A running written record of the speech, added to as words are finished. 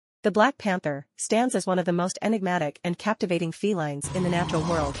The black panther stands as one of the most enigmatic and captivating felines in the natural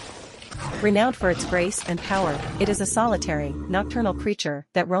world. Renowned for its grace and power, it is a solitary, nocturnal creature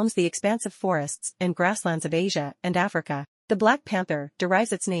that roams the expansive forests and grasslands of Asia and Africa. The black panther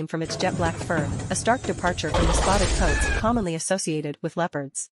derives its name from its jet black fur, a stark departure from the spotted coats commonly associated with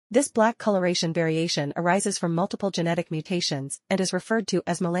leopards. This black coloration variation arises from multiple genetic mutations and is referred to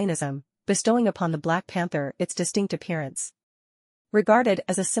as melanism, bestowing upon the black panther its distinct appearance. Regarded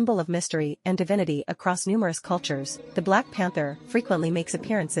as a symbol of mystery and divinity across numerous cultures, the black panther frequently makes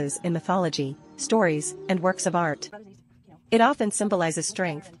appearances in mythology, stories, and works of art. It often symbolizes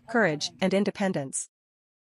strength, courage, and independence.